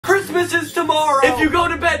Christmas is tomorrow. If you go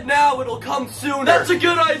to bed now, it'll come sooner. That's a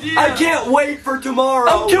good idea. I can't wait for tomorrow.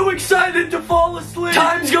 I'm too excited to fall asleep.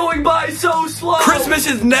 Time's going by so slow. Christmas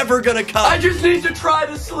is never gonna come. I just need to try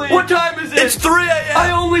to sleep. What time is it? It's 3 a.m.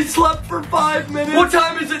 I only slept for 5 minutes. What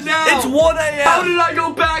time is it now? It's 1 a.m. How did I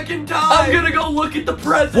go back in time? I'm gonna go look at the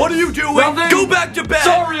presents. What are you doing? Nothing. Go back to bed.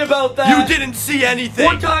 Sorry about that. You didn't see anything.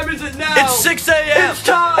 What time is it now? It's 6 a.m. It's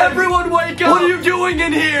time. Everyone wake up. What are you doing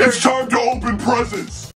in here? It's time to open presents.